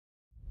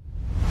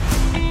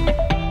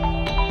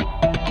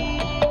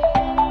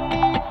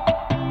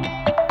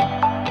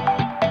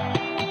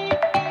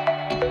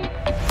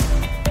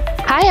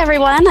Hi,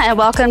 everyone, and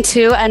welcome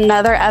to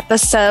another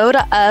episode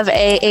of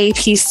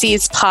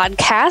AAPC's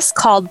podcast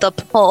called The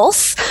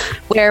Pulse,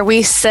 where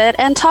we sit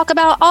and talk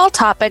about all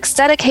topics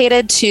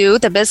dedicated to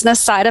the business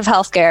side of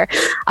healthcare.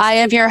 I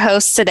am your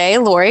host today,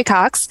 Lori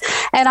Cox,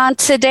 and on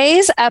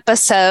today's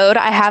episode,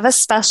 I have a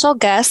special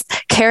guest.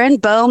 Karen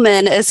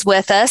Bowman is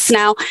with us.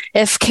 Now,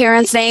 if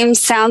Karen's name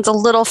sounds a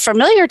little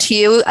familiar to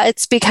you,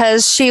 it's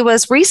because she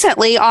was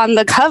recently on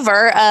the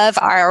cover of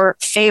our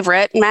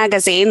favorite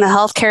magazine, the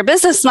Healthcare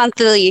Business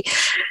Monthly.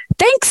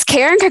 Thanks,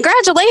 Karen.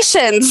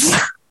 Congratulations.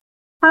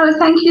 Oh,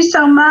 thank you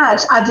so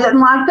much. I didn't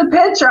like the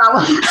picture. I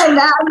won't say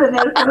that, but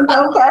it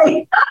was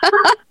okay.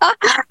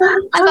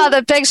 I thought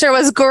the picture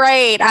was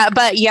great,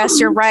 but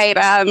yes, you're right.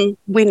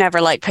 We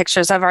never like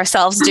pictures of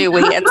ourselves, do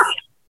we? It's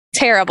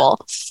terrible.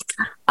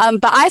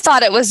 But I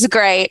thought it was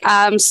great.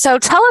 So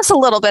tell us a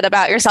little bit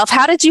about yourself.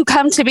 How did you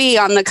come to be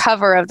on the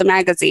cover of the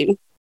magazine?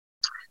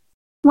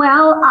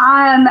 Well,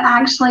 I'm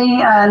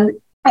actually an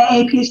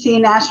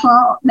AAPC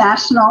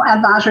National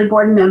Advisory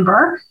Board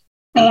member.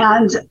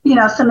 And, you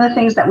know, some of the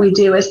things that we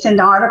do is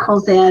send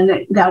articles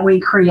in that we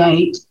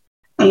create.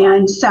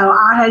 And so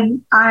I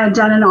had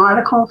done an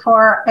article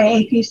for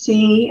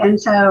AAPC. And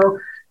so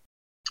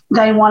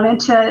they wanted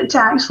to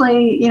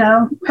actually, you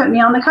know, put me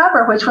on the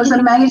cover, which was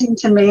amazing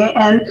to me.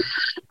 And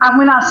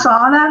when I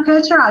saw that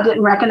picture, I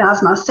didn't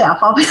recognize myself.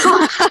 I'll be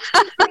honest.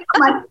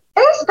 I'm like,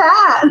 who's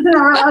that? And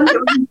I realized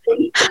it was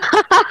me.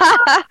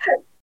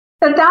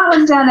 But that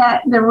was done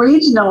at the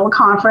regional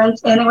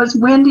conference, and it was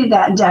windy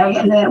that day.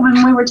 And then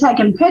when we were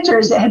taking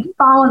pictures, it had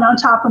fallen on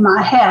top of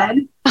my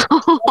head. So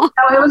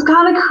it was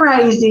kind of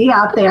crazy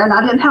out there, and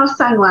I didn't have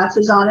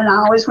sunglasses on, and I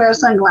always wear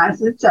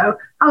sunglasses, so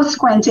I was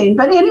squinting.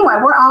 But anyway,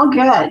 we're all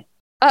good.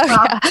 Oh,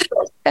 yeah.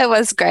 It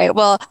was great.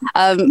 Well,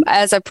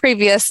 as a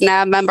previous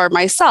NAB member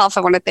myself,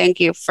 I want to thank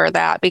you for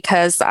that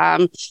because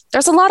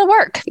there's a lot of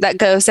work that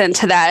goes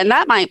into that. And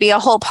that might be a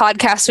whole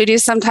podcast we do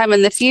sometime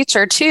in the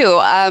future, too.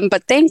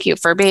 But thank you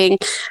for being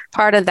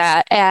part of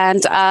that.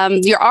 And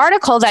your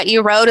article that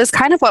you wrote is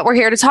kind of what we're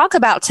here to talk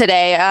about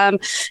today.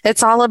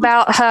 It's all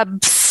about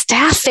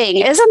staffing.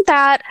 Isn't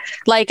that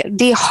like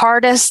the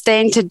hardest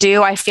thing to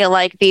do? I feel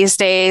like these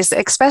days,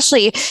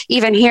 especially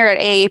even here at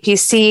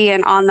AAPC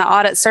and on the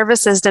audit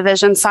services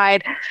division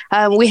side,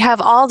 we have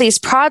all these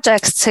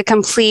projects to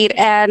complete,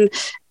 and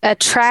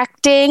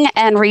attracting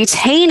and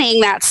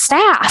retaining that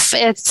staff.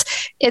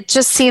 It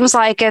just seems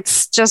like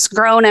it's just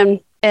grown and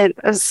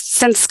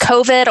since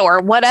COVID or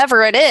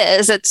whatever it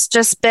is, it's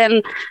just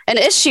been an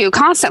issue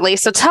constantly.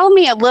 So tell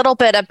me a little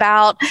bit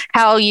about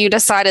how you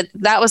decided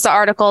that was the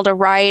article to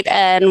write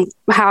and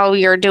how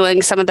you're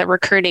doing some of the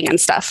recruiting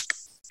and stuff.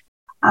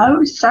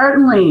 Oh,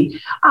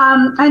 certainly.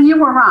 And you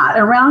were right.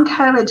 Around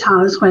COVID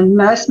times when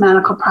most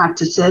medical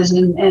practices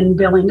and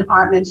billing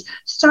departments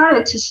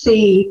started to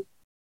see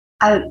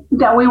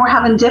that we were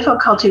having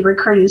difficulty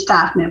recruiting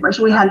staff members.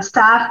 We had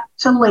staff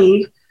to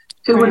leave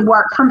who would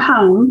work from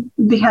home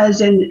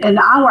because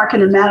I work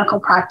in a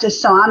medical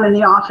practice, so I'm in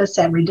the office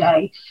every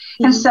day.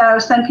 Mm-hmm. And so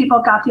some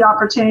people got the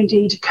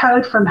opportunity to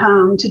code from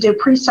home, to do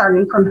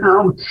pre-starting from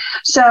home.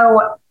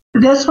 So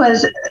this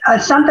was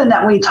something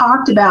that we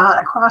talked about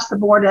across the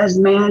board as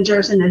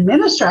managers and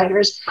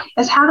administrators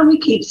is how do we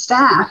keep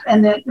staff?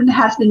 And it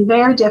has been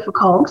very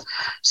difficult.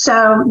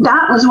 So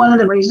that was one of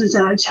the reasons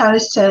that I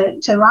chose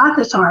to write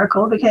this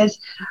article, because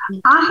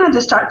I had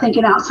to start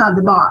thinking outside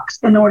the box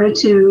in order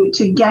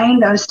to gain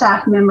those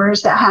staff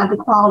members that had the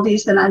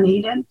qualities that I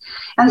needed.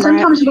 And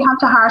sometimes you have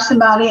to hire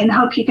somebody and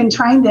hope you can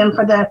train them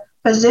for the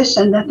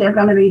position that they're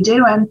going to be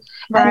doing.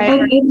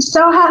 And it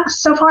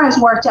so far has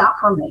worked out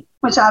for me,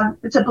 which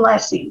it's a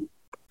blessing.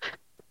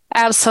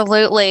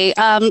 Absolutely.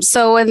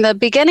 So in the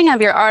beginning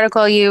of your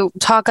article, you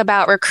talk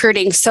about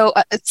recruiting. So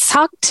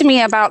talk to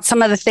me about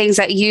some of the things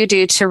that you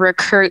do to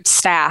recruit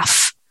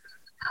staff.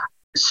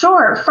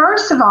 Sure.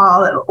 First of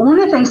all, one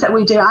of the things that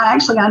we do, I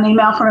actually got an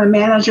email from a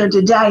manager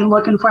today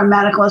looking for a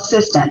medical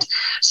assistant.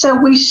 So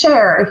we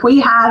share. If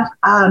we have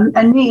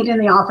a need in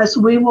the office,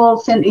 we will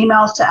send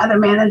emails to other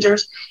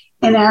managers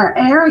in our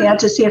area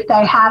to see if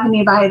they have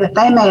anybody that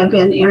they may have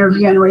been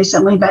interviewing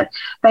recently, but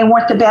they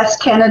weren't the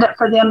best candidate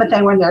for them, but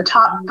they were in their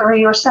top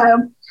 3 or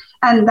so.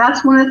 And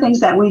that's one of the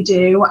things that we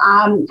do.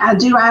 I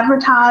do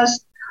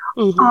advertise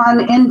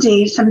on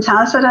Indeed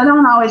sometimes, but I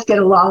don't always get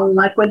along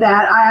like with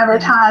that. I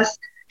advertise,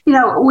 you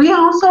know, we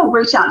also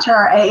reach out to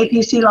our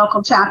AAPC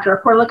local chapter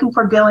if we're looking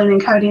for billing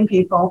and coding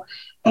people.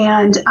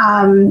 And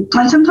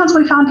sometimes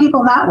we find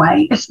people that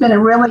way. It's been a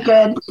really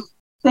good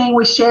thing.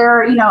 We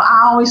share, you know,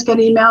 I always get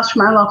emails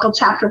from our local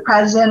chapter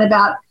president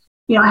about,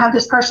 you know, have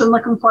this person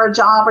looking for a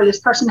job or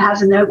this person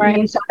has an opening.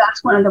 Right. So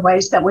that's one of the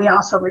ways that we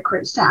also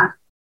recruit staff.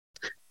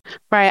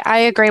 Right. I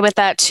agree with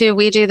that too.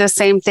 We do the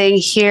same thing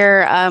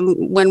here.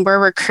 When we're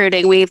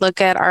recruiting, we look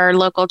at our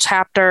local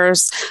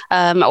chapters,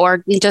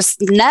 or just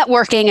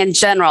networking in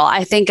general,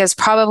 I think is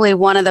probably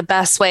one of the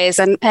best ways.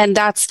 And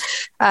that's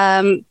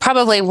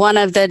probably one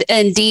of the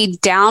Indeed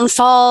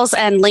downfalls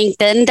and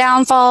LinkedIn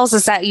downfalls,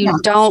 is that you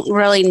don't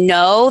really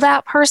know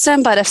that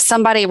person. But if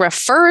somebody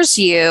refers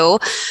you,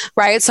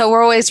 right. So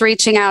we're always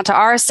reaching out to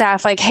our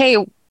staff like, hey,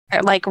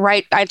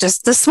 I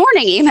just this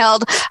morning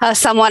emailed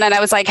someone and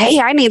I was like, hey,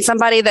 I need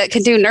somebody that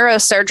can do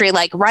neurosurgery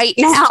like right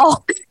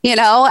now,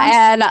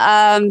 and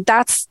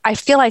I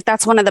feel like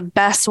that's one of the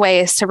best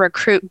ways to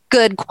recruit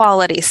good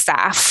quality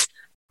staff.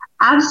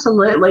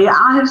 Absolutely.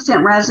 I have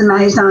sent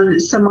resumes on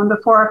someone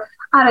before.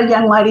 I had a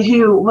young lady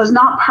who was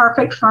not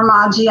perfect for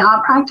my GI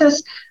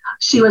practice.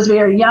 She was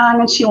very young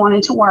and she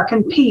wanted to work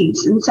in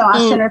peds. And so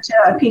I sent her to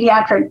a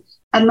pediatric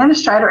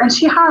administrator and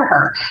she hired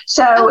her.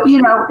 So,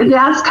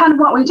 that's kind of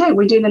what we do.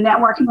 We do the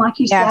networking, like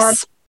you said,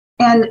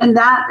 and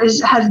that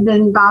has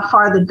been by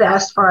far the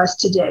best for us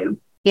to do.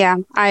 Yeah,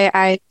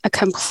 I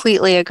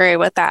completely agree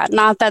with that.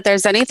 Not that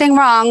there's anything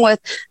wrong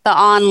with the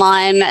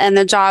online and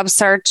the job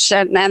search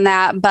and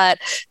that, but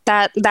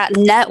that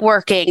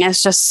networking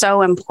is just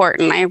so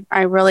important.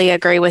 I really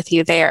agree with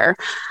you there.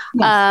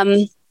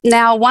 Yeah.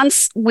 Now,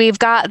 once we've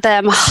got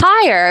them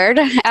hired,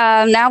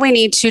 now we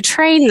need to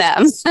train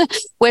them,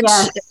 which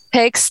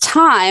takes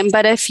time.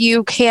 But if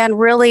you can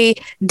really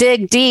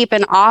dig deep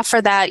and offer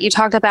that, you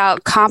talked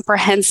about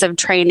comprehensive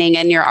training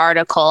in your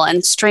article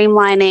and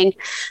streamlining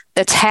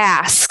the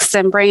tasks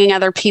and bringing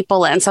other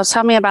people in. So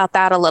tell me about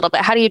that a little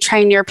bit. How do you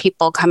train your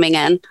people coming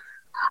in?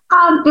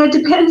 It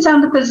depends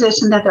on the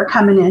position that they're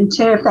coming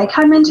into. If they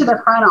come into the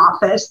front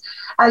office,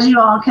 as you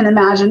all can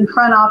imagine,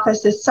 front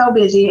office is so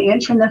busy,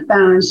 answering the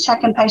phones,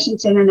 checking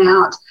patients in and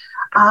out,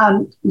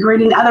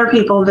 greeting other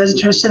people,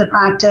 visitors to the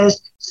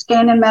practice,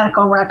 scanning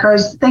medical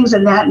records, things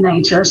of that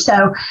nature.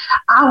 So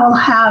I will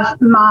have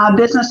my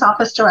business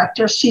office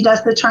director. She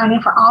does the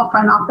training for all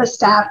front office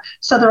staff.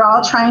 So they're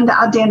all trained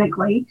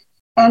identically.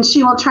 And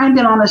she will train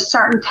them on a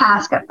certain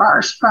task at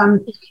first.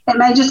 It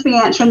may just be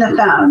answering the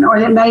phone, or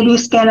it may be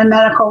scanning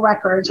medical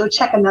records or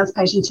checking those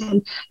patients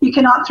in. You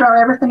cannot throw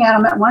everything at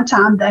them at one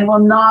time. They will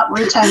not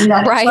retain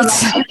that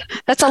information.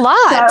 That's a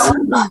lot. So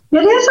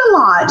it is a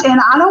lot. And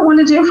I don't want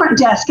to do front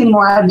desk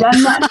anymore. I've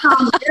done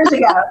that years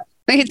ago.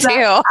 Me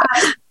too.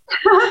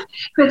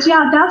 But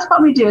yeah, that's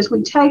what we do is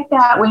we take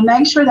that, we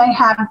make sure they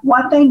have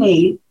what they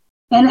need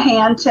in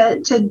hand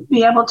to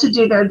be able to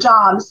do their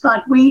jobs.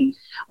 Like we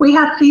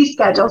have fee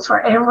schedules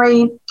for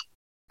every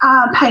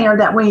payer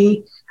that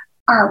we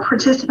are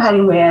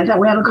participating with, that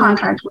we have a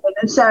contract with.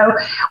 And so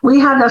we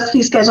have those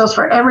fee schedules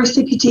for every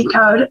CPT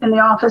code in the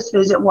office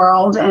visit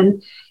world.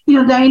 And,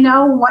 they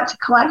know what to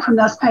collect from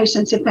those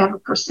patients if they have a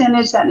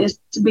percentage that is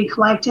to be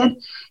collected.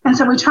 And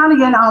so we try to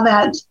get all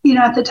that,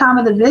 at the time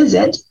of the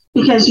visit,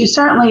 because you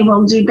certainly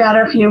will do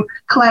better if you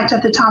collect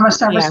at the time of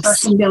service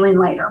versus billing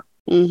later.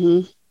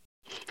 Mm-hmm.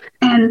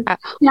 And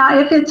now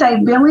if it's a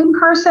billing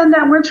person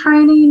that we're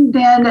training,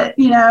 then,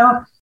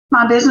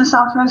 my business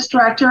office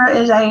director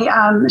is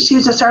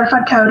she's a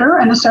certified coder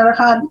and a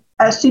certified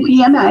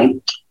CPMA,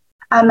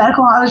 a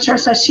medical auditor.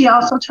 So she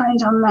also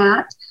trains on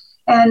that.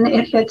 And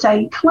if it's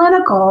a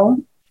clinical,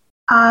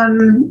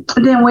 then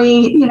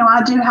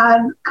I do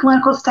have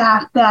clinical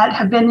staff that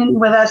have been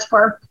with us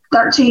for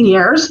 13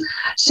 years.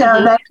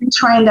 So they can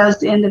train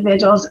those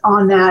individuals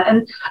on that.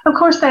 And of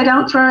course, they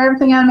don't throw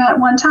everything at them at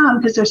one time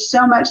because there's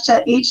so much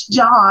to each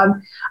job.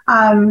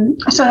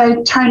 So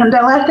they train them,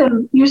 they let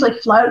them usually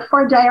float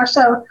for a day or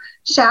so,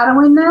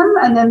 shadowing them,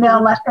 and then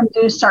they'll let them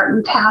do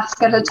certain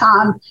tasks at a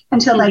time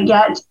until they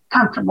get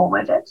comfortable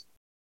with it.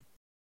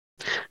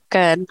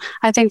 Good.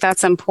 I think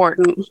that's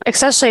important,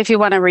 especially if you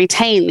want to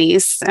retain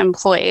these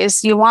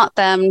employees. You want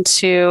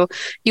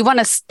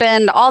to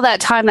spend all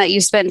that time that you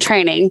spend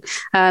training.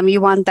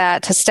 You want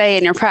that to stay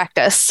in your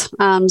practice. So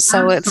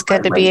Absolutely. It's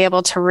good to be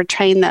able to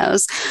retain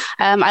those.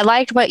 I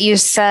liked what you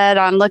said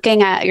on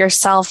looking at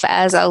yourself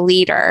as a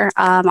leader.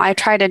 I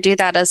try to do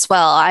that as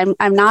well.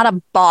 I'm not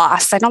a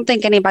boss. I don't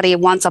think anybody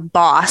wants a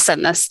boss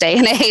in this day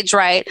and age,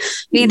 right?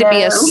 You need to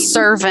be a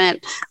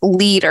servant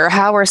leader.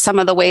 How are some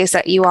of the ways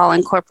that you all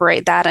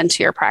incorporate that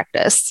into your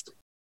practice?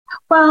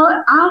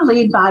 Well, I'll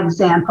lead by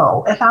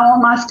example. If I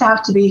want my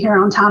staff to be here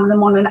on time in the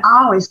morning,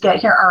 I always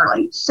get here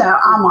early, so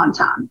I'm on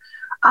time.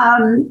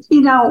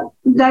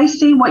 They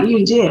see what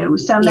you do,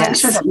 so make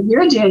sure that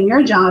you're doing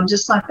your job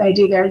just like they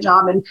do their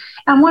job. And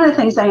one of the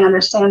things they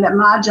understand that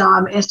my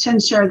job is to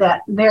ensure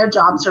that their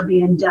jobs are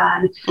being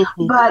done.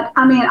 Mm-hmm. But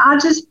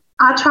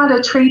I try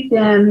to treat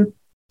them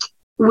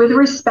with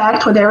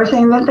respect with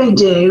everything that they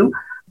do.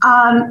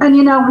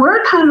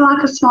 We're kind of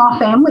like a small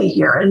family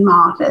here in my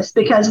office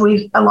because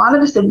a lot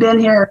of us have been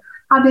here.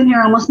 I've been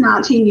here almost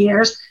 19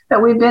 years,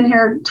 but we've been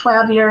here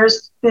 12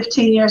 years,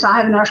 15 years. I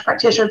have a nurse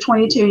practitioner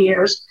 22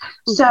 years.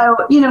 So,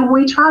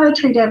 we try to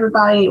treat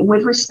everybody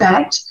with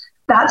respect.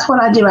 That's what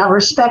I do. I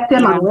respect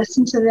them. I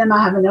listen to them.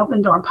 I have an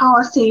open door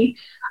policy.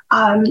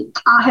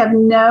 I have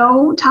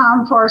no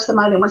time for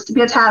somebody that wants to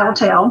be a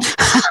tattletale,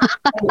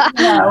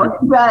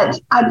 but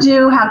I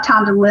do have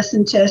time to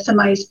listen to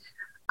somebody's,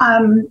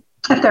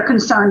 if they're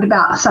concerned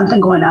about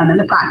something going on in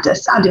the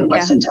practice. I do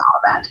listen to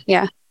all that.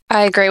 Yeah,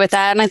 I agree with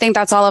that. And I think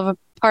that's all of a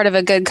part of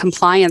a good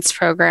compliance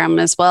program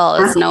as well,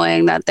 is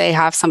knowing that they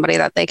have somebody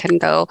that they can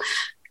go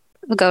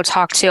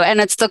talk to. And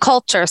it's the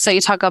culture. So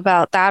you talk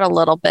about that a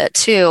little bit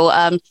too.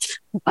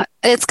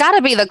 It's got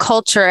to be the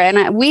culture.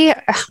 And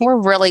we're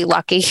really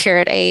lucky here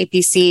at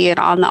AAPC and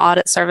on the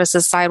audit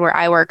services side where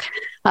I work.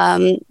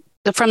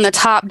 From the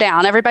top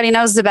down, everybody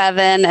knows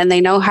Bevan and they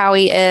know how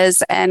he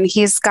is. And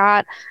he's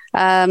got,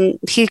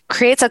 he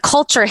creates a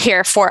culture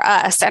here for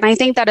us. And I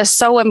think that is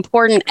so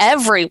important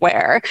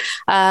everywhere.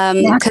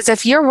 Because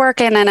if you're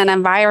working in an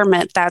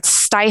environment that's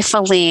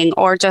stifling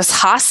or just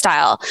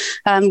hostile,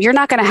 you're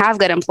not going to have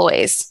good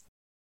employees.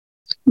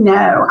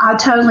 No, I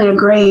totally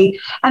agree.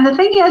 And the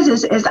thing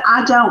is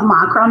I don't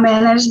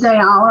micromanage. They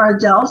all are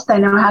adults. They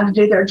know how to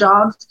do their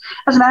jobs.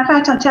 As a matter of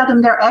fact, I tell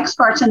them they're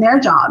experts in their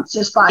jobs,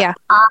 just like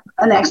I'm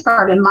an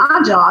expert in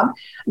my job.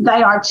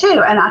 They are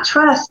too. And I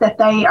trust that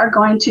they are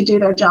going to do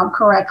their job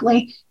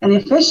correctly and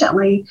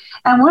efficiently.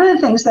 And one of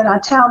the things that I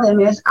tell them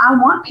is I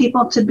want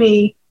people to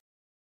be,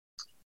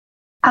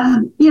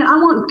 I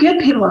want good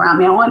people around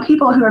me. I want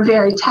people who are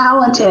very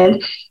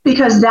talented,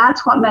 because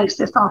that's what makes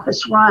this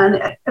office run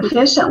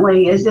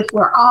efficiently, is if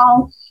we're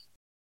all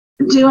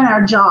doing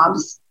our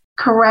jobs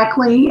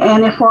correctly.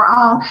 And if we're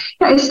all,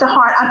 it's the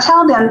heart. I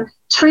tell them,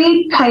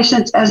 treat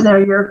patients as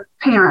they're your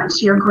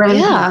parents, your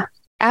grandparents. Yeah,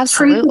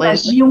 absolutely. Treat them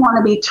as you want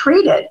to be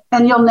treated,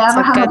 and you'll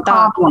never have a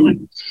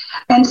problem.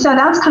 And so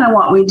that's kind of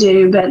what we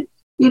do. But,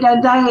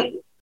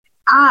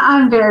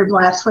 I'm very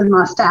blessed with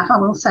my staff. I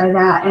will say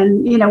that.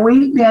 And,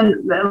 we've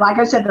been, like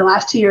I said, the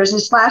last 2 years,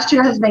 this last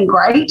year has been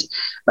great.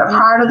 But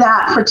prior to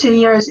that, for 2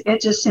 years, it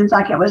just seems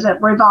like it was a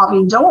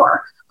revolving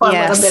door for a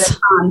little bit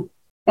of time.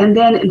 And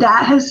then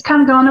that has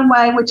kind of gone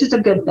away, which is a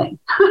good thing.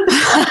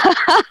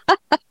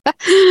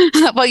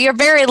 Well, you're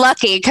very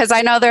lucky, because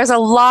I know there's a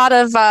lot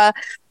of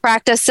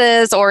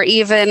practices or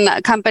even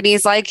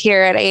companies like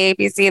here at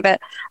AAPC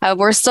that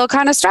we're still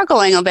kind of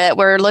struggling a bit.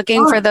 We're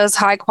looking for those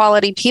high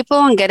quality people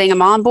and getting them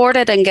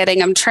onboarded and getting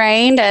them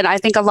trained. And I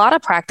think a lot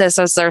of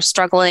practices are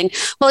struggling.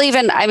 Well,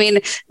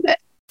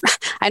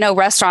 I know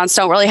restaurants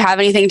don't really have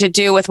anything to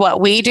do with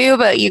what we do,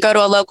 but you go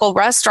to a local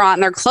restaurant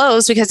and they're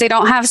closed because they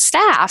don't have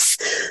staff.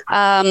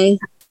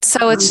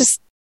 So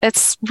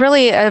it's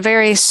really a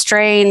very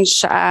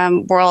strange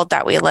world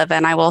that we live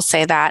in. I will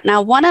say that.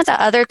 Now, one of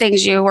the other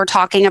things you were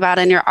talking about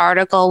in your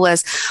article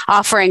was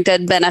offering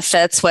good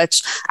benefits,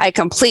 which I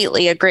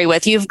completely agree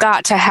with. You've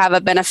got to have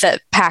a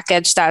benefit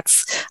package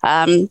that's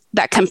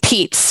that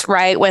competes,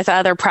 right, with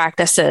other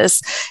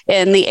practices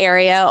in the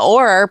area,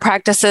 or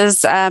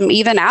practices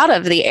even out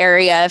of the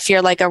area if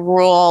you're like a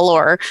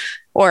rural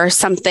or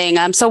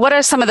something. So what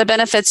are some of the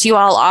benefits you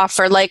all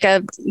offer, like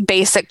a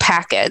basic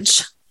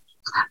package?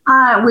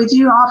 We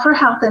do offer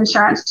health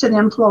insurance to the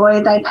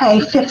employee. They pay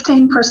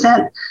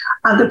 15%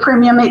 of the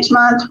premium each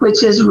month,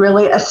 which is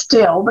really a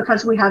steal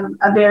because we have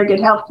a very good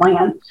health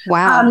plan.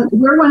 Wow.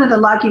 We're one of the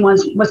lucky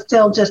ones with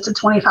still just a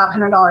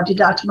 $2,500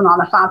 deductible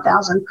on a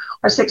 $5,000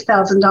 or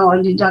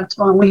 $6,000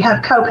 deductible. And we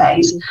have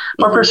copays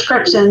for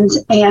prescriptions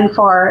and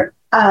for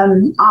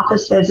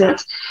office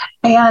visits.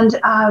 And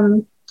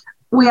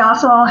we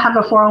also have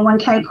a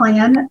 401k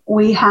plan.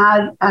 We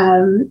have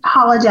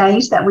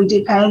holidays that we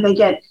do pay.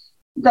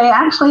 They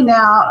actually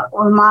now,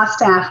 my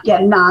staff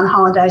get 9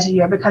 holidays a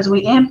year because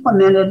we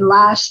implemented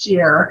last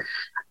year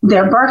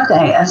their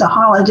birthday as a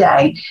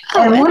holiday.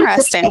 Oh,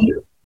 interesting.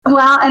 And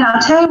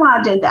I'll tell you why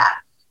I did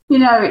that.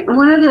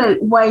 One of the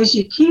ways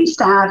you keep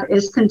staff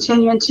is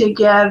continuing to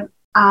give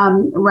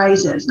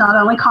raises, not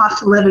only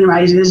cost of living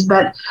raises,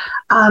 but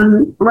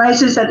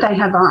raises that they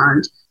have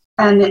earned.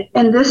 And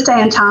in this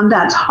day and time,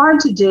 that's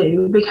hard to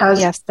do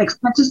because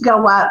expenses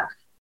go up.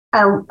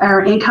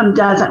 Our income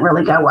doesn't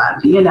really go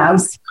up,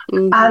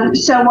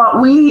 So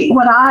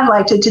what I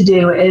elected to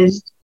do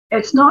is,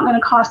 it's not going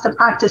to cost the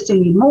practice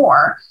any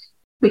more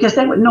because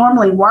they would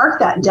normally work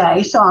that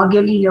day. So I'll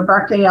give you your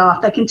birthday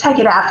off. They can take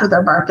it after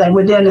their birthday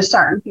within a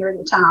certain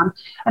period of time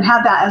and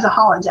have that as a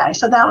holiday.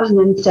 So that was an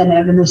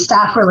incentive, and the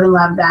staff really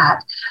loved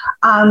that.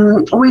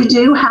 We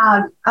do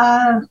have,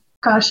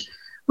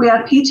 we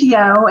have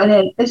PTO,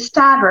 and it's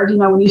staggered.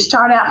 When you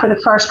start out for the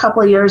first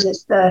couple of years,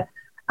 it's a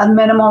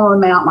minimal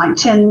amount, like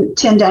 10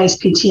 days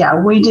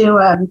PTO. We do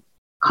a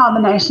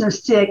combination of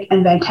sick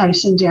and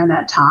vacation during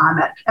that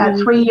time. At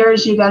 3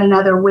 years, you get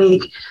another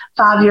week.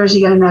 5 years, you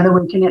get another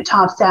week, and it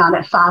tops out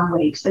at 5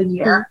 weeks a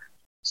year.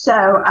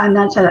 So, and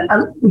that's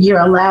a year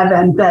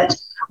 11. But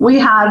we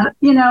have,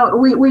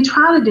 we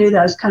try to do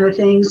those kind of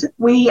things.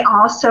 We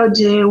also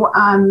do,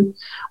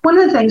 one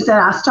of the things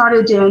that I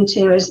started doing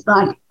too is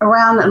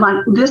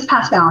around this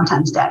past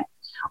Valentine's Day.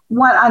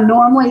 What I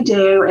normally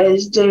do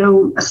is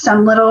do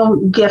some little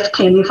gift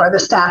candy for the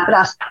staff, but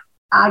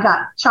I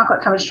got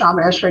chocolate covered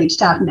strawberries for each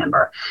staff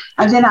member.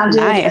 And then I do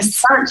a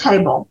dessert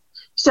table.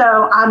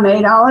 So I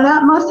made all of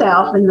that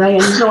myself and they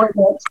enjoyed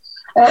it.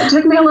 It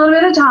took me a little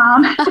bit of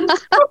time,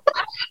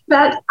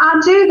 but I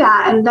do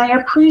that, and they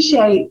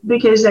appreciate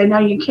because they know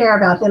you care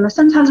about them. And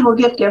sometimes we'll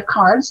give gift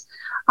cards,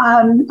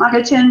 like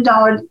a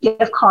 $10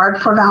 gift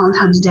card for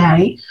Valentine's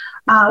Day.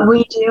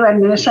 We do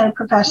Administrative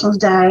Professionals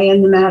Day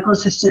and the Medical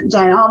Assistant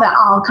Day, all that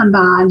all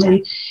combined.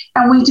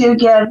 And we do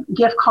give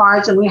gift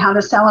cards, and we have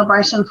a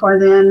celebration for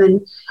them.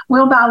 And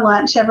we'll buy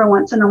lunch every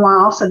once in a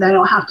while so they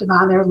don't have to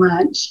buy their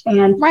lunch.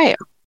 And Right.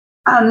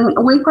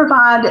 We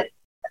provide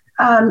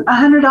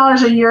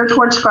 $100 a year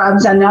towards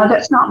scrubs. I know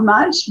that's not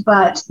much,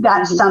 but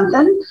that's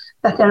something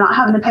that they're not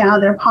having to pay out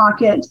of their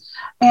pocket.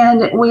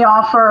 And we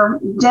offer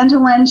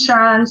dental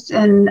insurance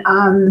and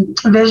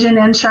vision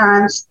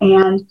insurance,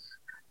 and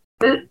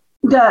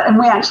and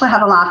we actually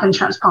have a life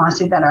insurance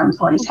policy that our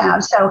employees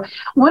have. So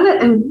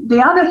and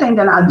the other thing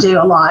that I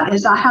do a lot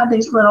is I have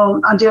these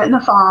I do it in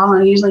the fall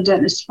and I usually do it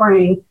in the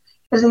spring,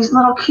 is these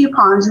little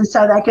coupons. And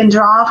so they can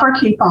draw for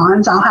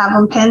coupons. I'll have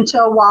them pinned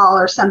to a wall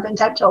or something,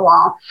 taped to a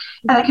wall.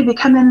 And it could be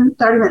come in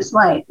 30 minutes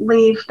late,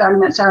 leave 30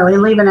 minutes early,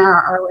 leave an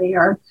hour early.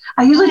 Or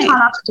I usually try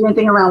not to do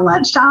anything around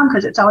lunchtime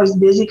because it's always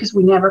busy because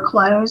we never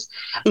close.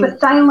 But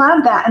they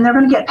love that, and they're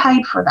going to get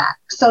paid for that.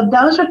 So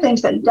those are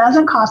things that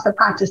doesn't cost the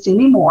practice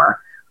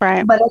anymore.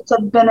 Right. But it's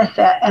a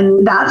benefit,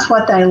 and that's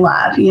what they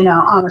love,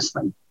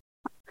 honestly.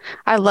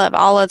 I love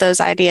all of those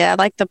ideas. I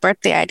like the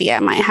birthday idea. I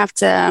might have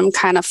to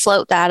kind of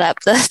float that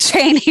up the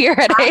chain here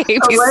at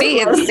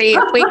AAPC and see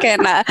if we can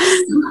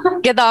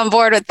get on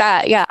board with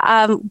that. Yeah.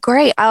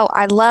 Great. Oh,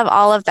 I love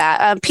all of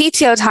that.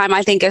 PTO time,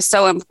 I think, is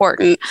so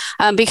important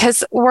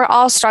because we're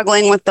all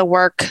struggling with the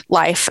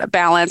work-life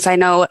balance. I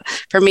know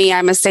for me,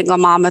 I'm a single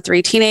mom of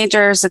 3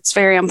 teenagers. It's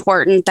very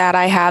important that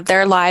I have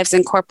their lives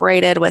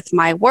incorporated with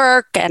my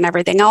work and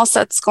everything else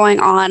that's going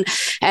on.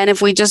 And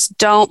if we just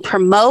don't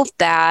promote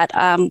that,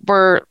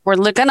 we're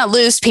going to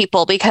lose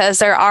people because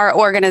there are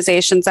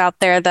organizations out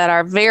there that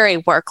are very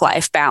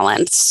work-life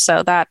balanced.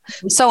 So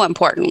that's so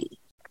important.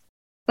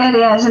 It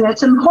is, and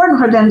it's important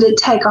for them to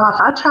take off.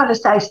 I try to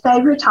say,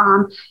 save your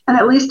time and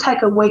at least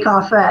take a week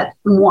off at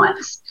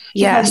once.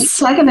 Yes. Because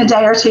taking a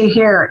day or two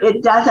here,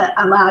 it doesn't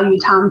allow you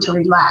time to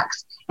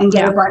relax and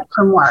get a break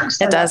from work.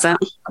 So it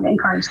doesn't. I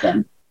encourage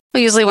them.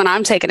 Well, usually when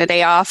I'm taking a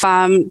day off,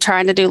 I'm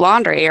trying to do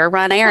laundry or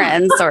run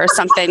errands or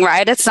something,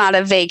 right? It's not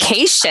a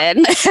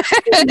vacation.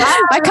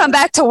 I come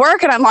back to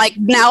work and I'm like,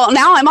 now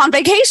I'm on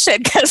vacation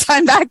because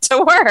I'm back to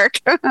work.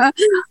 I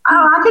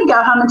could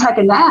go home and take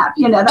a nap.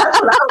 That's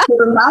what I was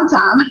doing my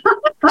time.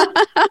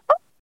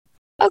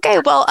 Okay,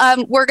 well,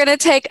 we're going to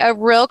take a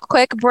real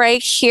quick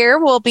break here.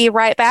 We'll be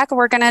right back.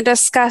 We're going to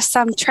discuss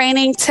some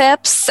training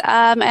tips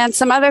and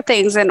some other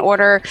things in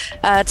order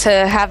to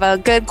have a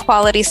good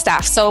quality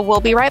staff. So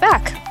we'll be right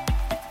back.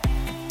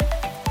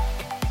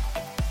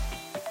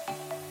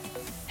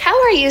 How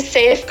are you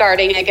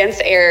safeguarding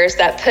against errors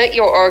that put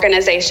your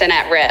organization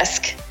at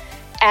risk?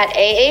 At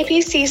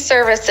AAPC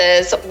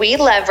Services, we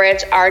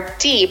leverage our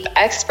deep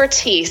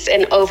expertise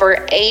in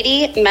over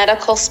 80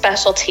 medical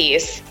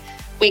specialties.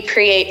 We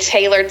create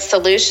tailored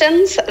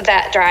solutions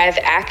that drive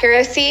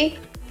accuracy,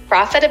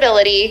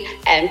 profitability,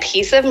 and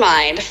peace of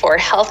mind for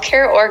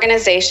healthcare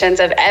organizations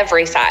of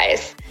every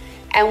size.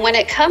 And when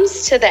it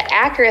comes to the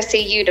accuracy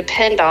you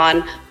depend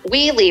on,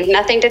 we leave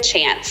nothing to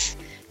chance.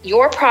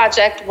 Your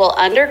project will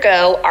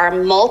undergo our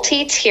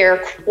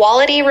multi-tier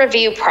quality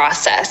review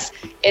process,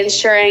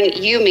 ensuring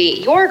you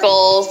meet your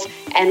goals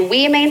and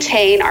we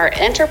maintain our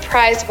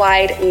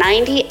enterprise-wide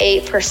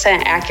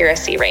 98%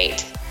 accuracy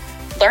rate.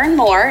 Learn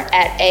more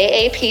at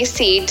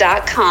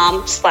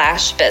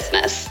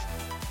aapc.com/business.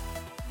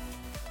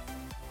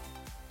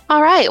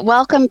 All right,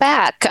 welcome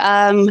back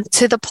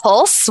to The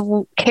Pulse.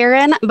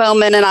 Karen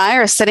Bowman and I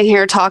are sitting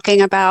here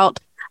talking about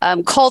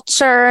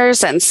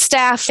cultures and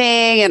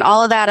staffing and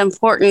all of that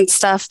important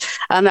stuff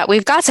that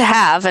we've got to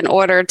have in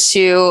order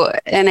to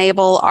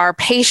enable our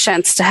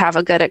patients to have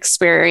a good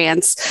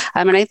experience.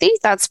 And I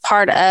think that's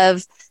part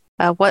of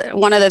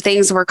one of the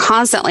things we're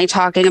constantly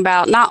talking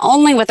about, not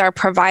only with our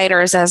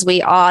providers as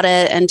we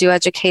audit and do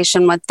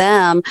education with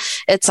them,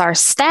 it's our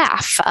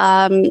staff.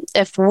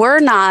 If we're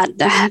not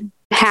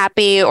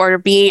happy or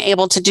being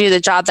able to do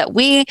the job that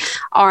we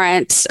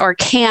aren't or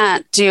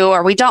can't do,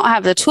 or we don't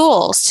have the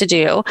tools to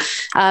do,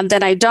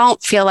 then I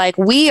don't feel like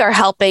we are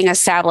helping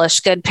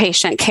establish good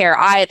patient care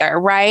either,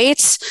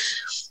 right?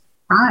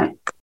 Right.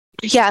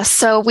 Yeah,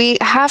 so we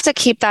have to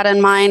keep that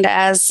in mind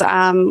as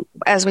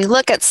we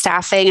look at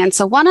staffing. And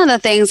so one of the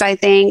things I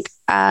think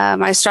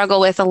I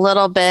struggle with a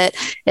little bit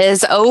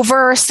is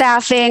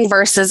overstaffing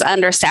versus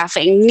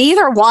understaffing.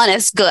 Neither one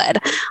is good,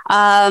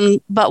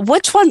 but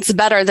which one's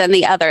better than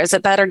the other? Is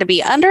it better to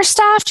be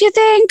understaffed, you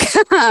think,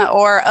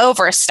 or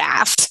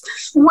overstaffed?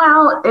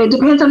 Well, it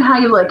depends on how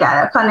you look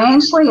at it.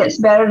 Financially, it's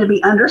better to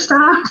be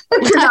understaffed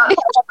if you're not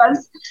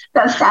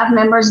those staff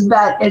members,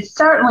 but it's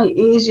certainly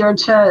easier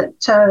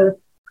to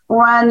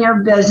run your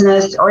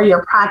business or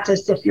your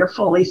practice if you're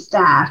fully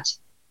staffed.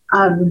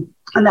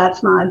 And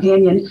that's my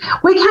opinion.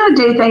 We kind of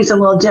do things a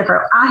little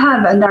different. I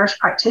have a nurse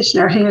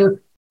practitioner who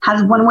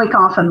has 1 week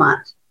off a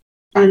month.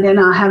 And then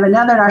I have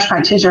another nurse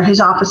practitioner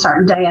who's off a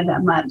certain day of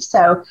that month.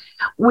 So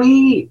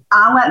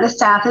I let the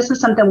staff, this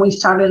is something we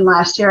started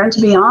last year. And to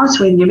be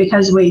honest with you,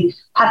 because we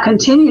have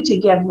continued to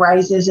give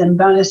raises and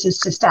bonuses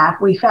to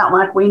staff, we felt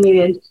like we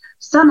needed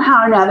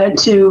somehow or another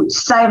to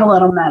save a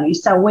little money.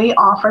 So we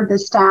offered the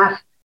staff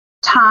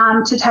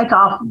time to take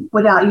off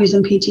without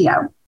using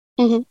PTO.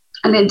 Mm-hmm.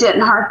 And it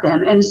didn't hurt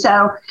them. And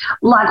so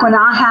like when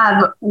I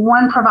have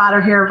one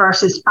provider here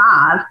versus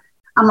 5,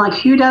 I'm like,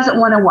 who doesn't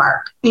want to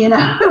work? Who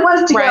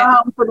wants to go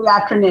home for the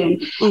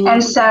afternoon? Mm-hmm.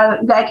 And so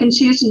they can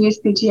choose to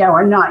use PTO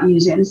or not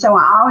use it. And so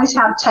I always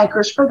have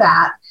takers for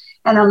that.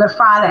 And on the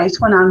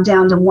Fridays, when I'm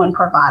down to one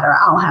provider,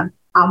 I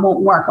won't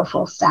work a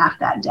full staff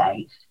that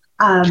day.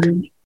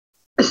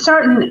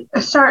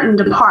 Certain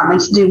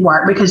departments do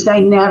work because they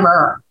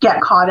never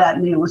get caught up,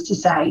 needless to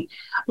say.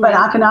 But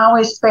I can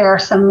always spare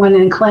someone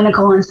in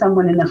clinical and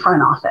someone in the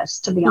front office,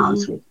 to be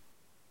honest with you.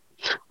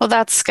 Well,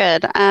 that's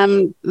good.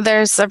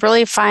 There's a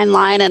really fine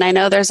line, and I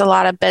know there's a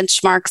lot of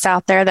benchmarks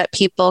out there that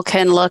people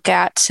can look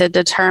at to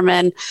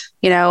determine,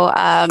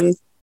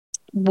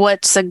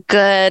 what's a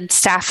good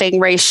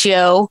staffing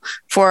ratio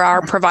for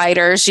our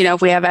providers.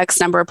 If we have X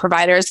number of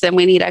providers, then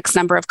we need X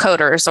number of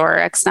coders or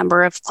X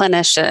number of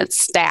clinicians,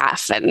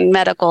 staff, and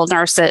medical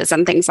nurses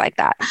and things like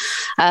that.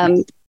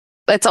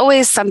 It's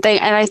always something,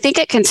 and I think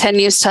it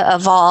continues to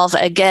evolve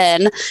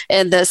again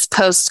in this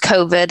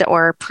post-COVID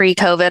or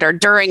pre-COVID or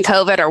during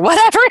COVID or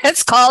whatever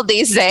it's called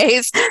these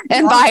days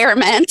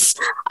environment,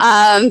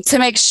 to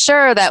make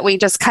sure that we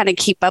just kind of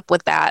keep up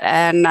with that,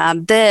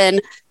 and then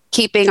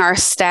keeping our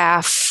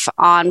staff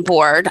on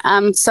board.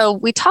 So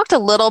we talked a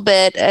little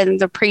bit in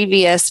the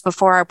previous,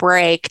 before our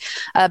break,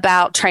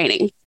 about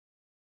training.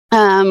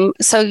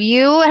 So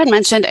you had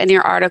mentioned in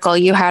your article,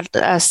 you had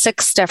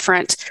 6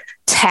 different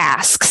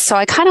tasks. So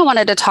I kind of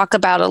wanted to talk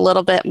about a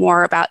little bit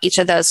more about each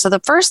of those. So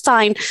the first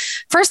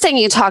thing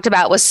you talked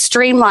about was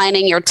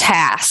streamlining your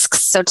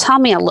tasks. So tell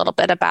me a little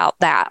bit about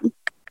that.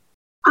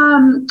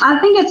 I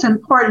think it's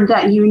important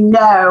that you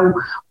know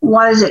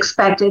what is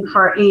expected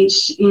for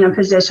each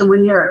position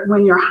when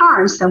you're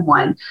hiring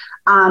someone,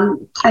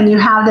 and you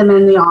have them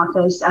in the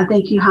office. I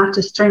think you have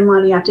to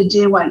streamline. You have to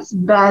do what's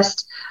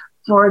best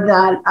for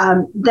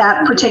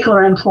that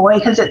particular employee,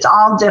 because it's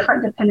all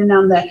different depending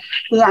on the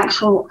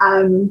actual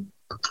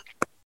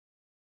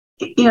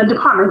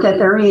department that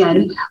they're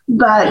in.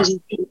 But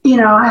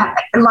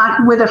like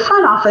with a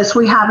front office,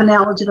 we have an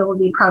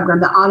eligibility program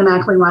that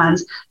automatically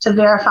runs to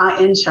verify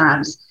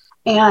insurance.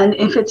 And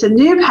if it's a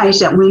new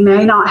patient, we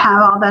may not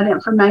have all that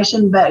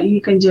information, but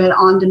you can do it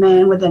on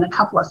demand within a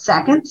couple of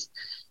seconds.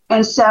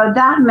 And so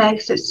that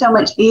makes it so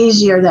much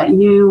easier that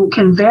you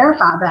can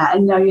verify that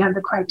and know you have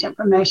the correct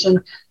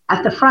information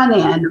at the front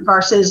end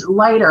versus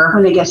later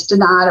when it gets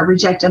denied or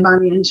rejected by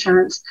the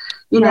insurance.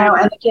 And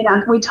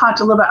again, we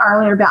talked a little bit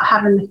earlier about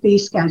having the fee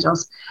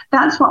schedules.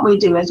 That's what we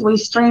do, is we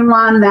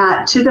streamline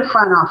that to the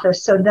front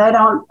office so they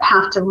don't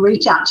have to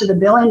reach out to the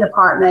billing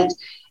department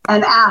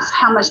and ask,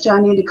 how much do I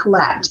need to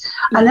collect?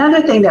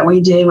 Another thing that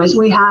we do is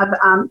we have,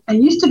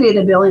 it used to be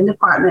the billing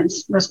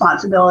department's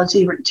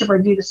responsibility to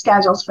review the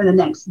schedules for the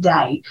next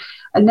day.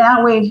 And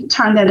now we've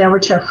turned that over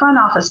to a front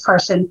office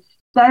person.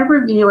 They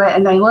review it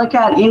and they look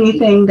at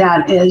anything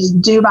that is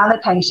due by the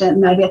patient.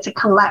 Maybe it's a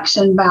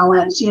collection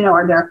balance,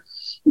 or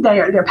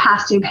they're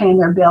past due paying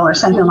their bill or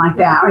something like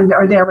that,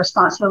 or their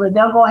responsibility.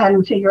 They'll go ahead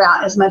and figure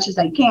out as much as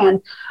they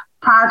can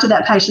prior to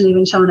that patient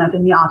even showing up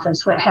in the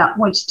office,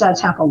 which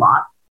does help a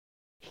lot.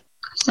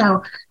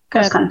 So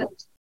that's kind of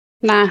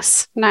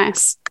nice.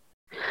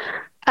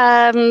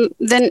 Then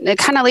it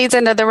kind of leads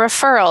into the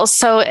referrals.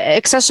 So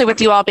especially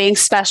with you all being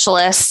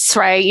specialists,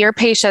 right? Your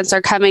patients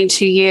are coming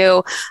to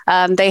you.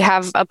 They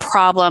have a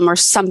problem or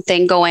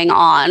something going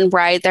on,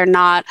 right? They're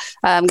not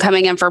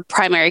coming in for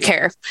primary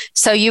care.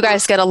 So you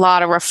guys get a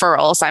lot of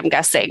referrals, I'm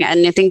guessing.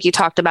 And I think you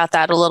talked about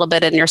that a little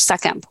bit in your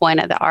second point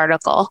of the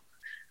article.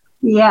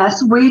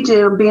 Yes, we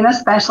do. Being a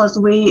specialist,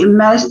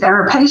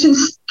 our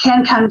patients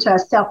can come to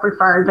us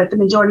self-referred, but the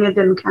majority of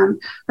them come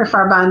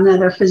referred by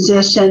another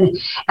physician.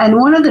 And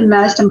one of the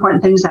most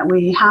important things that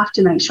we have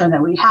to make sure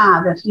that we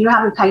have, if you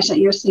have a patient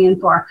you're seeing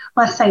for,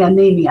 let's say,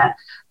 anemia,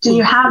 do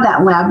you have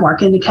that lab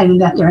work indicating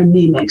that they're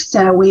anemic?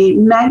 So we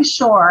make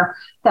sure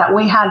that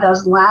we have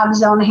those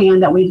labs on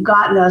hand, that we've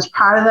gotten those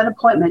prior to that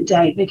appointment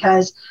date,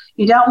 because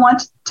you don't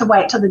want to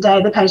wait till the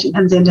day the patient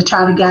comes in to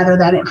try to gather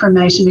that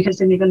information, because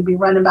then you're going to be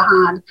running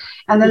behind.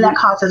 And then that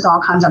causes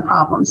all kinds of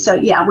problems. So,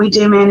 yeah, we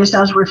do manage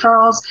those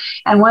referrals.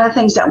 And one of the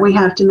things that we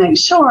have to make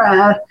sure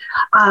of,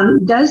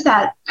 does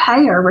that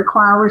payer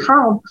require a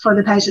referral for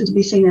the patient to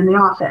be seen in the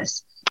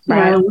office?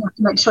 Right. We have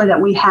to make sure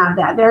that we have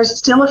that. There's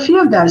still a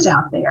few of those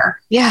out there.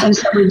 Yeah. And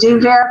so we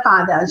do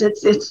verify those.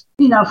 It's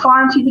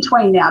far and few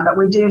between now, but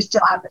we do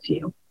still have a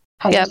few.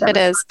 Yep, it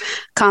is.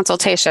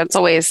 Consultations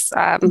always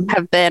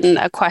have been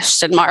a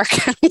question mark,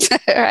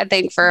 I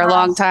think, for a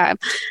long time.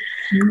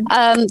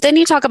 Then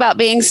you talk about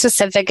being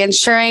specific,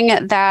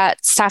 ensuring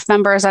that staff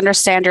members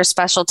understand your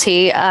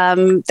specialty.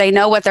 They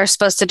know what they're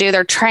supposed to do.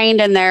 They're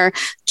trained in their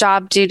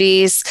job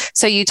duties.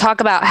 So you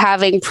talk about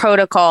having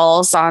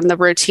protocols on the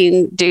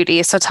routine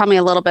duties. So tell me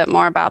a little bit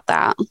more about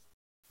that.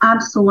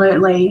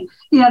 Absolutely.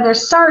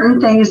 There's certain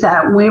things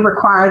that we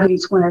require of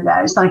each one of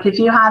those. Like if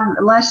you have,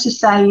 let's just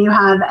say you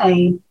have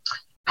a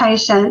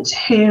patient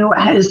who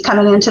is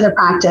coming into the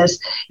practice,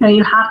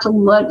 you have to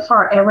look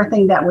for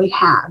everything that we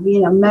have,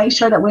 make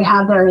sure that we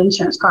have their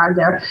insurance card,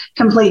 their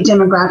complete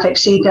demographic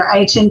sheet, their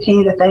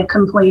H&P that they've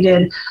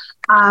completed,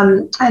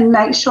 and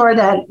make sure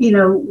that,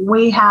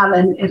 we have,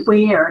 and if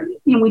we are,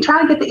 we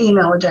try to get the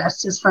email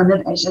addresses from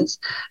the patients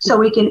so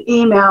we can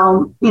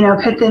email,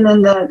 put them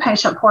in the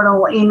patient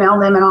portal, email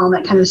them and all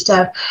that kind of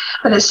stuff.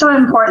 But it's so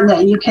important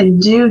that you can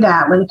do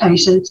that with the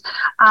patients.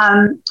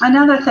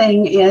 Another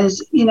thing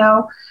is,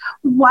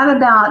 what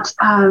about,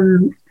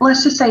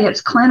 let's just say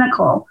it's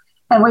clinical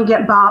and we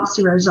get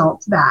biopsy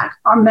results back,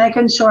 or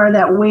making sure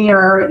that we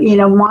are,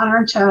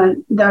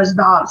 monitoring those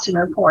biopsy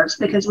reports,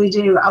 because we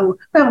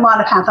have a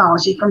lot of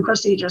pathology from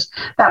procedures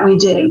that we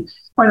do,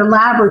 or the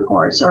lab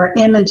reports or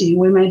imaging.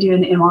 We may do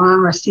an MRI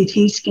or a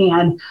CT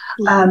scan,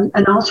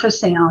 an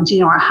ultrasound,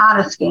 or a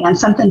HIDA scan,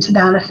 something to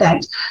that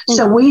effect.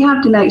 So we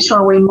have to make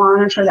sure we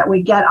monitor that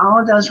we get all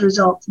of those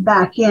results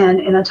back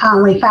in a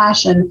timely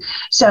fashion,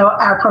 so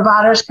our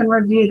providers can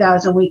review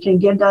those and we can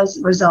give those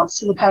results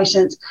to the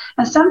patients.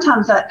 And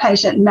sometimes that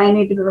patient may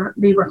need to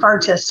be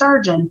referred to a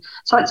surgeon.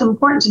 So it's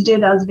important to do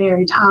those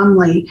very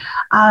timely.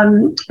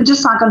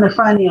 Just like on the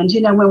front end,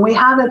 when we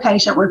have a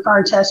patient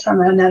referred to us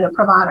from another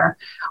provider,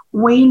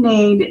 we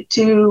need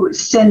to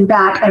send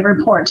back a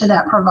report to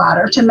that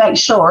provider to make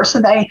sure. So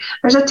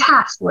there's a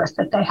task list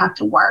that they have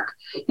to work,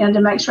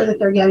 to make sure that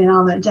they're getting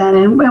all that done.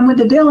 And with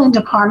the billing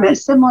department,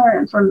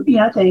 similar from,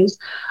 things,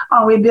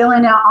 are we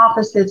billing out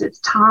office visits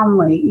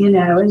timely,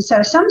 and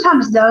so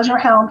sometimes those are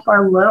held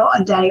for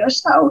a day or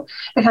so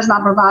because my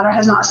provider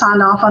has not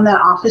signed off on that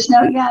office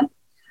note yet.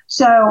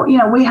 So,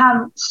 we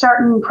have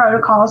certain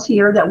protocols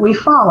here that we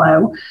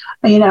follow.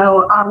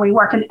 Are we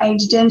working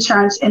aged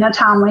insurance in a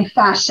timely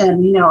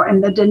fashion,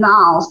 and the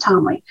denials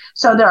timely?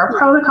 So there are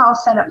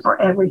protocols set up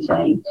for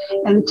everything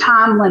and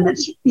time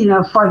limits,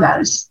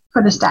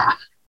 for the staff.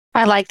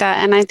 I like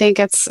that. And I think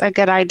it's a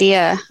good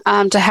idea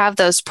to have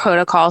those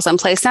protocols in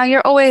place. Now,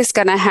 you're always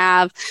going to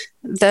have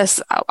this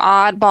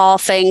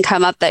oddball thing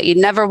come up that you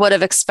never would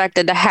have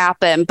expected to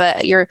happen,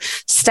 but your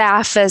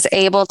staff is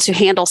able to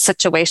handle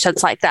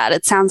situations like that.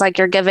 It sounds like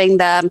you're giving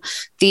them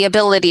the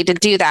ability to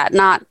do that,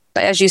 not,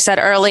 as you said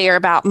earlier,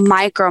 about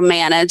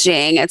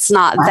micromanaging. It's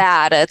not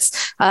that.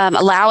 It's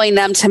allowing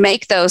them to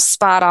make those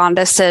spot on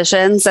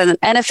decisions. And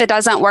if it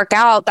doesn't work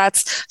out,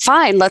 that's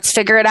fine. Let's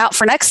figure it out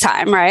for next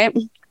time, right?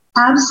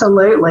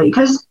 Absolutely.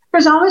 Because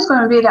there's always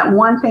going to be that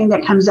one thing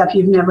that comes up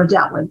you've never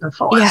dealt with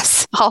before.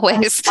 Yes, always.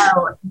 And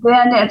so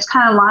then it's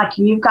kind of like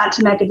you've got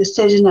to make a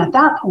decision at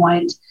that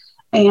point.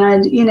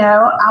 And,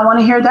 I want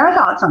to hear their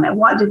thoughts on it.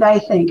 What do they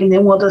think? And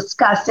then we'll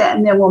discuss it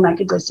and then we'll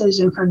make a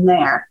decision from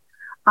there.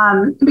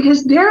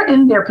 Because they're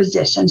in their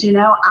positions,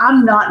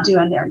 I'm not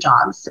doing their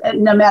jobs,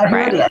 no matter who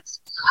it is.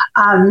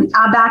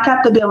 I back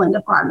up the billing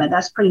department.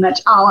 That's pretty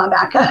much all I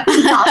back up.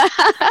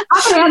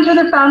 I can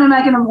answer the phone and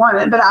make an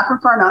appointment, but I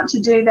prefer not to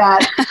do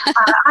that.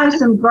 I have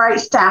some great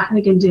staff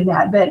who can do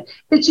that. But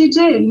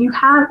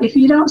if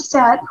you don't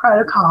set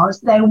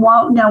protocols, they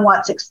won't know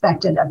what's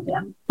expected of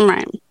them.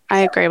 Right. I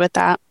agree with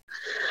that.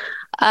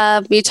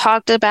 You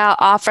talked about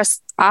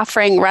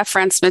offering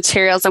reference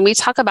materials, and we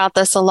talk about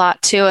this a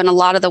lot too in a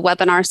lot of the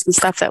webinars and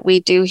stuff that we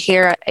do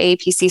here at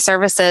AAPC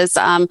Services,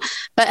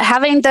 but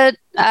having the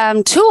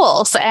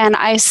tools. And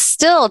I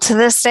still to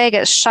this day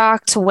get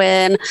shocked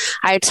when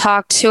I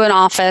talk to an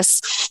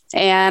office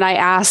and I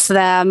ask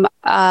them,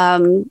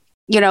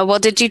 well,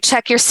 did you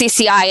check your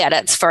CCI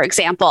edits, for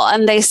example?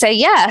 And they say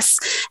yes.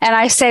 And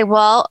I say,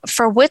 well,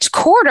 for which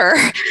quarter?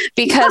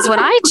 Because when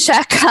I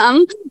check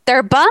them,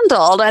 they're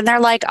bundled. And they're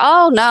like,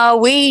 oh, no,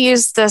 we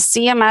used the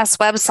CMS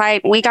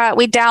website. We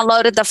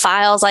downloaded the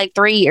files like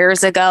 3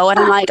 years ago. And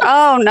I'm like,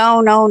 oh,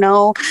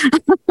 no.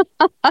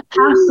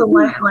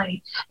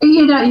 Absolutely.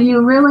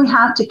 You really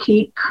have to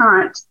keep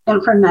current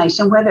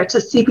information, whether it's a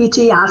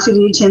CPT,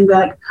 ICD-10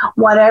 book,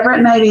 whatever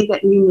it may be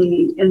that you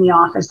need in the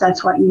office,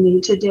 that's what you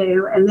need to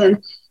do. And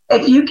then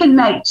if you can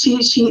make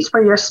cheat sheets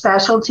for your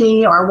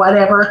specialty or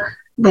whatever,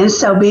 then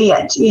so be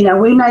it.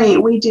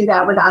 We do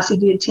that with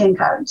ICD-10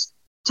 codes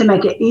to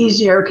make it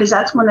easier, because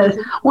that's one of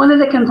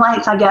the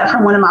complaints I get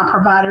from one of my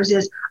providers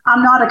is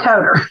I'm not a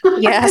coder.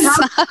 Yes.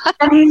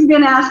 And he's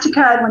been asked to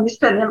code when he's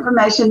putting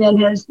information in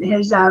his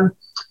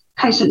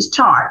patient's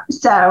chart.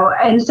 So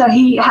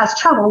he has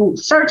trouble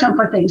searching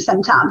for things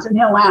sometimes, and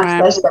he'll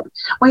ask us. But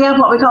we have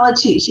what we call a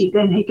cheat sheet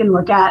that he can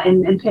look at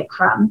and pick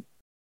from.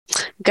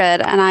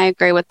 Good. And I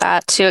agree with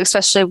that too,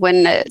 especially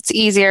when it's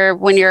easier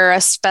when you're a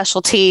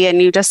specialty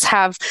and you just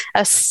have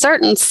a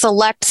certain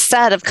select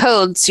set of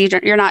codes.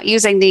 You're not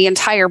using the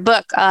entire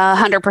book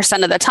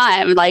 100% of the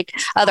time like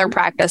other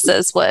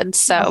practices would.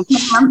 So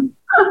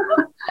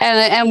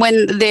And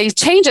when the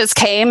changes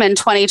came in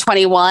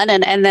 2021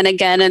 and then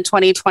again in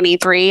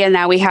 2023, and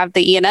now we have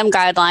the E&M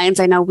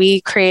guidelines. I know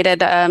we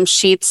created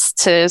sheets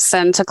to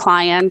send to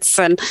clients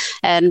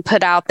and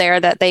put out there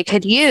that they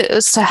could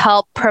use to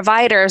help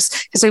providers,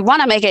 because we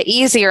want to make it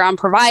easier on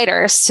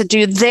providers to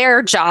do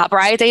their job,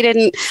 right?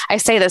 I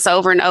say this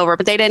over and over,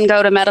 but they didn't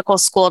go to medical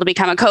school to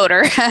become a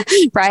coder,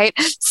 right?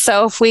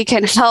 So if we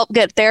can help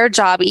get their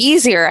job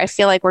easier, I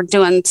feel like we're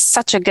doing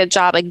such a good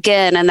job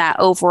again in that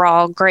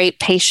overall great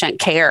patient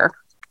care.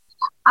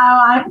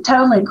 I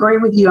totally agree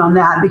with you on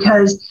that,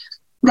 because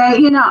I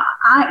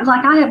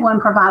have one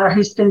provider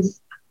who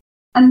spends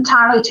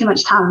entirely too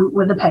much time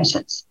with the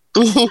patients.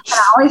 And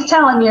I always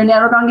tell him, you're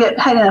never going to get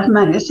paid enough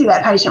money to see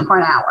that patient for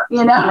an hour,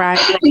 right?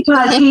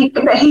 Because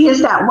he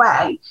is that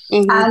way.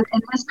 And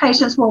his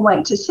patients will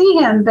wait to see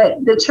him.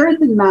 But the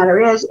truth of the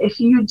matter is, if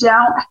you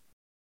don't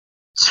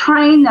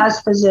train those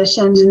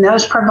physicians and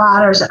those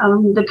providers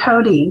on the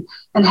coding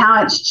and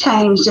how it's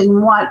changed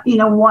and what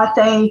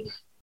they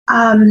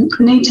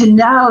need to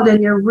know,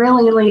 then you're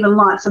really leaving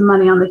lots of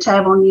money on the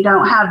table, and you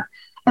don't have,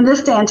 in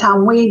this day and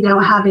time, we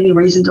don't have any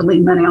reason to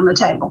leave money on the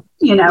table,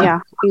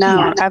 Yeah,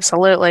 no,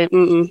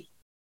 absolutely.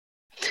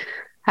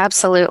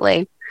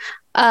 Absolutely.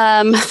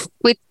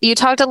 You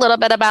talked a little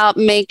bit about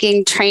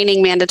making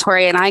training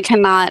mandatory, and I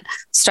cannot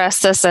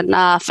stress this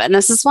enough. And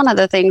this is one of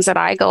the things that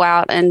I go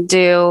out and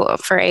do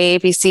for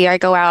AAPC. I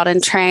go out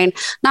and train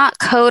not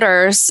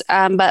coders,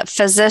 but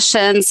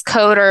physicians,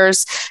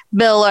 coders,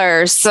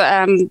 billers.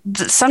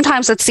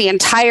 Sometimes it's the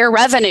entire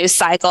revenue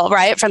cycle,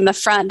 right? From the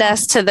front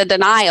desk to the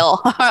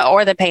denial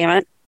or the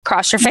payment.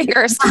 Cross your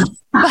fingers.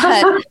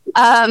 But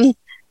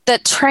the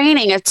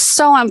training, it's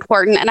so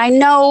important. And I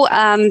know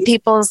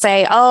people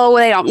say, oh,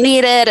 they don't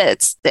need it.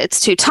 It's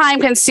too time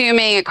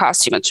consuming. It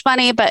costs too much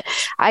money. But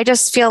I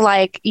just feel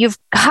like you've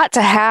got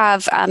to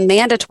have a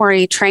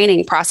mandatory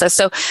training process.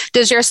 So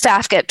does your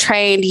staff get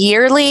trained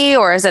yearly,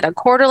 or is it a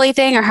quarterly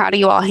thing, or how do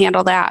you all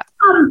handle that?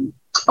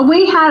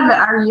 We have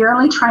our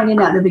yearly training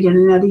at the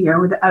beginning of the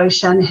year with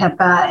OSHA and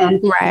HIPAA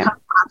and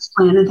compliance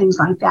plan and things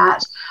like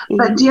that.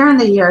 But during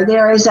the year,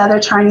 there is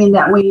other training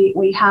that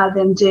we have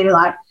them do.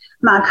 Like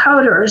my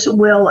coders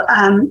will,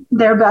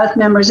 they're both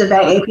members of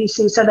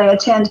AAPC, so they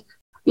attend,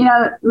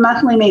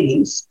 monthly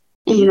meetings,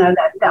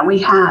 that we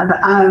have.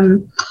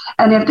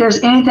 And if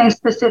there's anything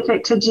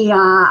specific to GI,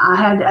 I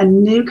had a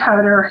new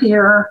coder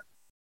here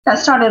that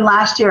started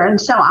last year. And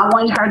so I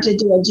wanted her to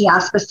do a GI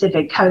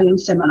specific coding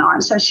seminar.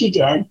 And so she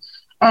did.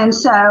 And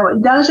so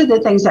those are the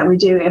things that we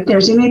do. If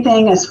there's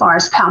anything as far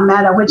as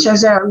Palmetto, which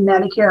is our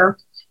Medicare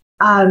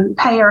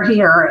payer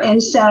here.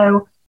 And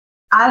so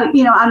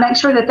I make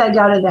sure that they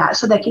go to that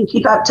so they can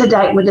keep up to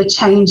date with the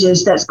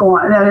changes that is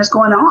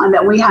going on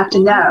that we have to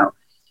know.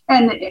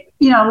 And,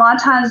 a lot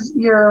of times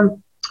your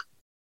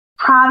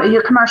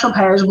commercial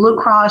payers, Blue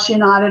Cross,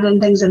 United,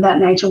 and things of that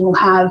nature will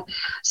have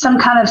some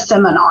kind of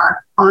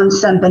seminar on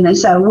something. And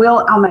so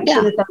I'll make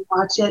sure that they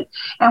watch it.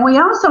 And we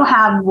also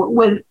have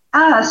with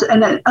us,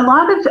 and a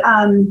lot of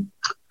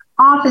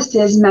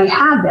offices may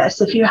have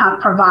this if you have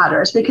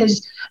providers,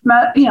 because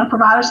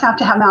providers have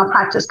to have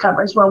malpractice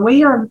coverage. Well,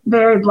 we are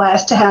very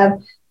blessed to have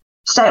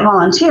state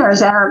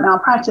volunteers, our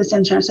malpractice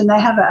insurance, and they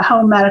have a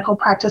home medical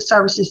practice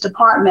services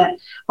department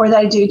where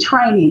they do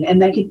training,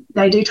 and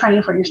they do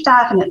training for your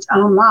staff, and it's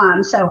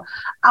online. So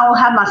I will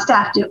have my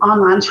staff do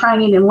online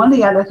training. And one of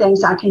the other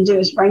things I can do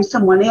is bring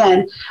someone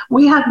in.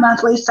 We have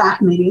monthly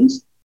staff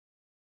meetings.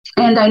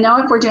 And I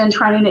know if we're doing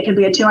training, it can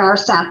be a 2-hour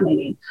staff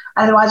meeting.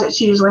 Otherwise,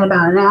 it's usually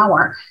about an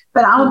hour.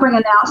 But I will bring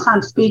an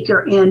outside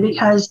speaker in,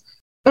 because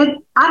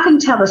I can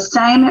tell the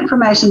same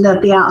information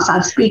that the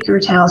outside speaker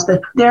tells,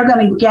 but they're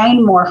going to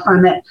gain more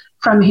from it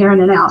from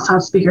hearing an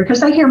outside speaker,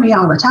 because they hear me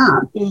all the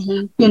time.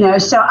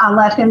 So I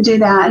let them do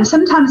that. And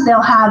sometimes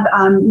they'll have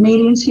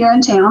meetings here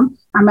in town.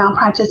 Our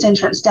malpractice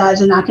insurance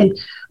does, and I can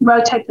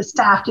rotate the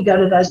staff to go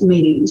to those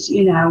meetings,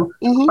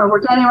 or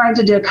we're getting ready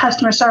to do a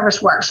customer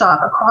service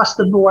workshop across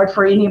the board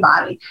for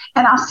anybody.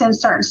 And I'll send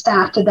certain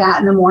staff to that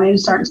in the morning and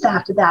certain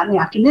staff to that in the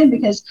afternoon,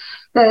 because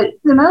the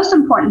most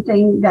important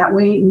thing that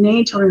we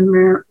need to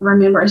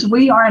remember is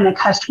we are in a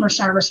customer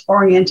service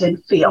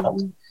oriented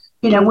field.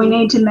 We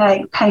need to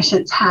make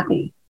patients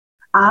happy.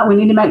 We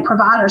need to make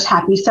providers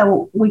happy.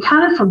 So we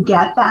kind of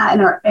forget that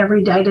in our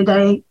every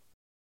day-to-day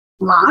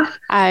life.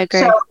 I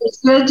agree. So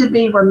it's good to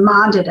be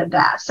reminded of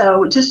that.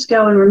 So just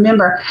go and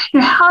remember,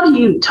 how do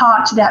you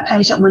talk to that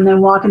patient when they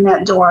walk in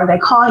that door? They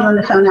call you on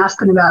the phone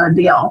asking about a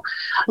bill.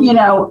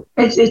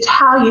 It's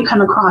how you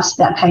come across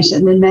that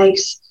patient that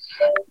makes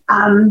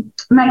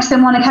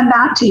them want to come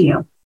back to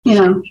you,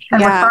 and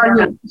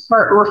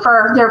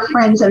refer their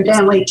friends and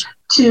family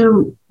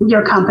to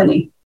your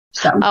company.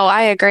 So. Oh,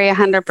 I agree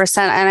 100%.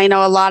 And I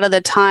know a lot of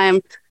the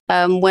time,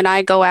 when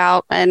I go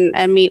out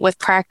and meet with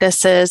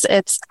practices,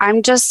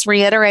 I'm just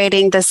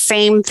reiterating the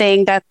same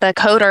thing that the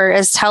coder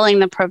is telling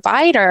the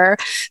provider.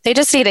 They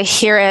just need to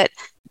hear it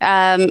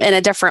in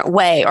a different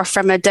way or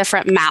from a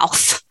different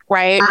mouth,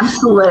 right?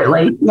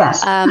 Absolutely.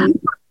 Yes.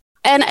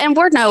 And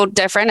we're no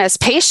different as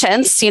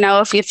patients.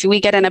 If we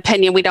get an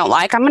opinion we don't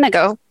like, I'm going to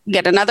go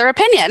get another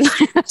opinion.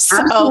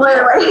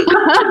 Absolutely.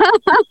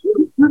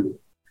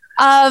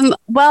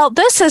 Well,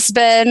 this has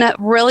been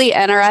really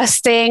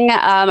interesting.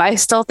 I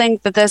still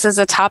think that this is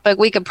a topic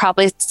we could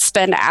probably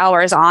spend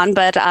hours on,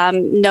 but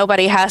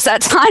nobody has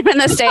that time in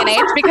this day and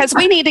age because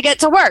we need to get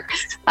to work.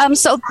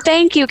 So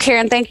thank you,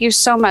 Karen. Thank you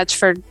so much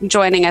for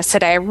joining us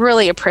today. I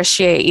really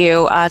appreciate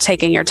you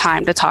taking your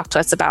time to talk to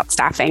us about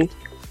staffing.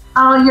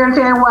 Oh, you're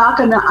very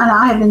welcome, and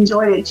I have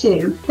enjoyed it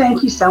too.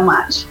 Thank you so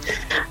much.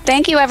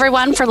 Thank you,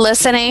 everyone, for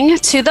listening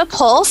to The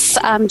Pulse.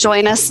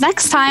 Join us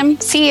next time.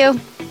 See you.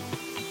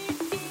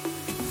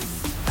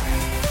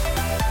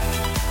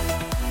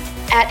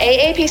 At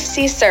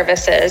AAPC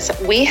Services,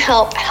 we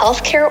help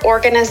healthcare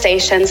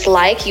organizations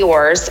like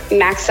yours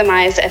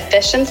maximize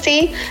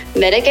efficiency,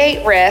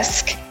 mitigate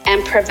risk,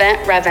 and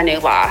prevent revenue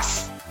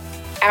loss.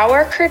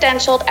 Our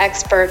credentialed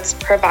experts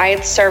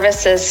provide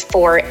services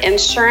for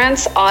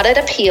insurance audit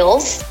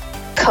appeals,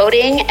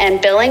 coding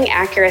and billing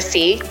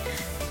accuracy,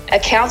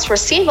 accounts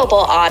receivable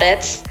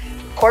audits,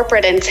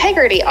 corporate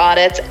integrity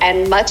audits,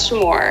 and much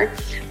more.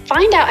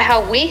 Find out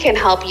how we can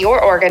help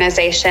your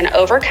organization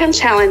overcome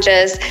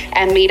challenges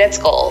and meet its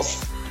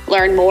goals.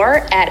 Learn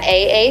more at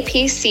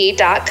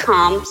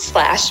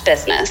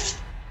aapc.com/business.